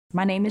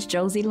My name is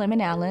Josie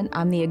Lemon Allen.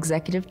 I'm the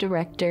Executive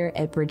Director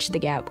at Bridge the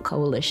Gap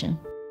Coalition.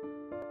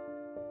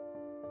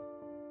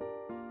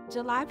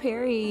 July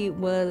Perry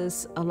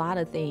was a lot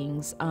of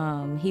things.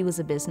 He was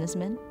a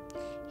businessman.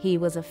 He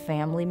was a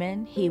family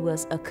man. He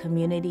was a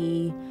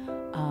community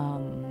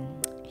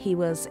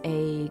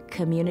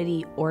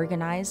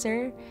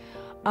organizer.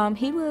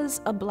 He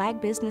was a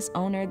Black business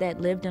owner that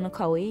lived in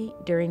Ocoee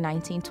during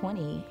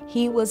 1920.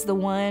 He was the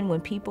one when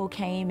people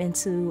came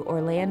into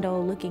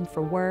Orlando looking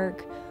for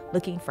work,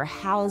 looking for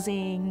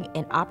housing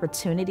and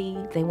opportunity,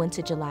 they went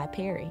to July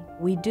Perry.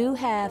 We do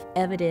have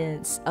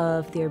evidence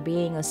of there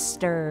being a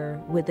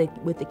stir with the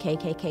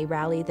KKK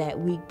rally that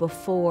week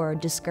before,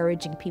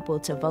 discouraging people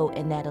to vote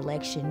in that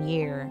election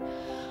year.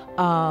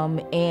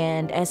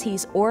 And as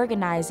he's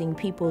organizing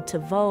people to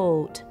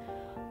vote,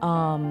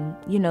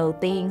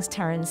 things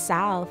turn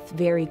south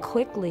very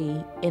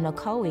quickly in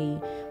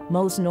Ocoee.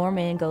 Mose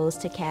Norman goes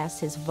to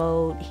cast his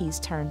vote. He's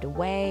turned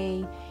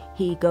away.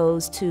 He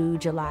goes to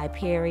July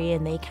Perry,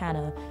 and they kind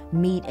of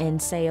meet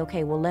and say,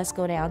 okay, well, let's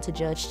go down to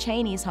Judge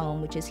Cheney's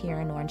home, which is here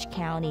in Orange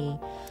County.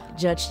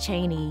 Judge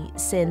Cheney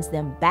sends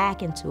them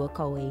back into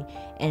Ocoee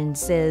and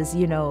says,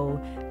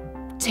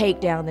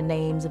 take down the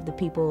names of the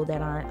people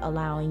that aren't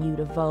allowing you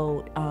to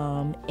vote.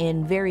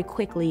 And very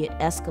quickly it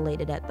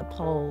escalated at the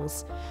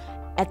polls.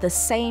 At the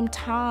same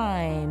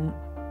time,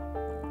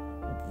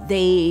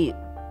 the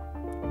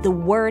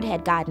word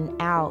had gotten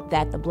out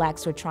that the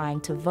Blacks were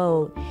trying to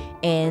vote,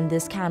 and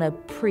this kind of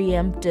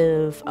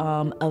preemptive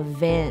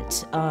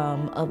event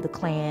of the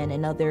Klan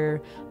and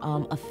other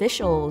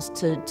officials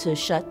to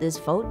shut this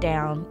vote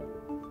down,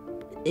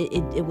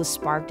 it was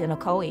sparked in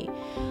Ocoee.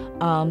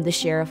 The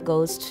sheriff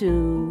goes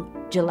to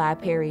July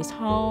Perry's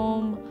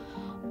home,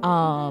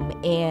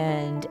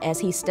 and as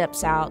he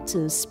steps out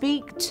to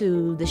speak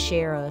to the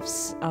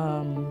sheriff's,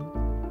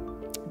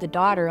 the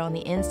daughter on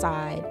the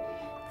inside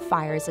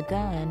fires a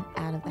gun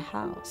out of the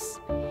house.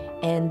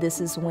 And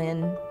this is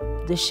when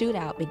the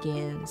shootout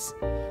begins.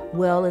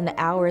 Well, in the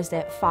hours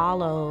that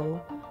follow,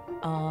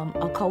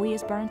 Ocoee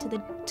is burned to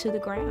the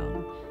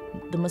ground.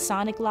 The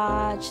Masonic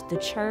Lodge, the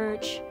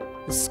church,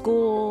 the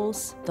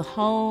schools, the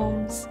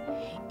homes,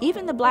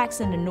 even the Blacks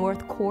in the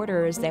North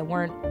Quarters that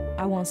weren't,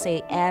 I won't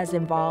say as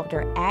involved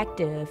or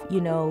active,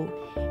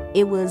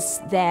 it was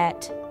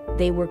that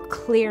they were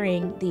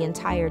clearing the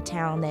entire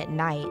town that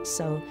night.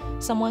 So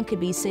someone could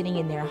be sitting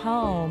in their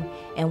home,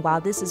 and while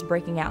this is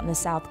breaking out in the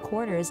South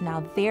Quarters,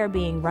 now they're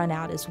being run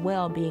out as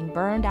well, being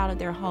burned out of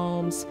their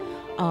homes,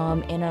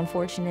 and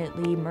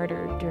unfortunately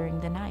murdered during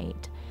the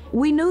night.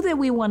 We knew that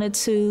we wanted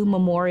to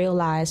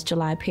memorialize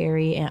July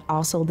Perry and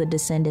also the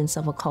descendants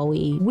of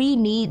Ocoee. We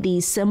need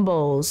these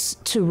symbols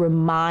to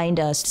remind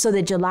us so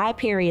that July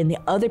Perry and the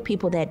other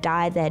people that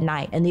died that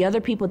night and the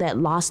other people that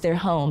lost their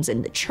homes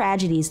and the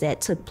tragedies that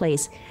took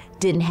place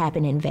didn't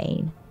happen in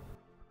vain.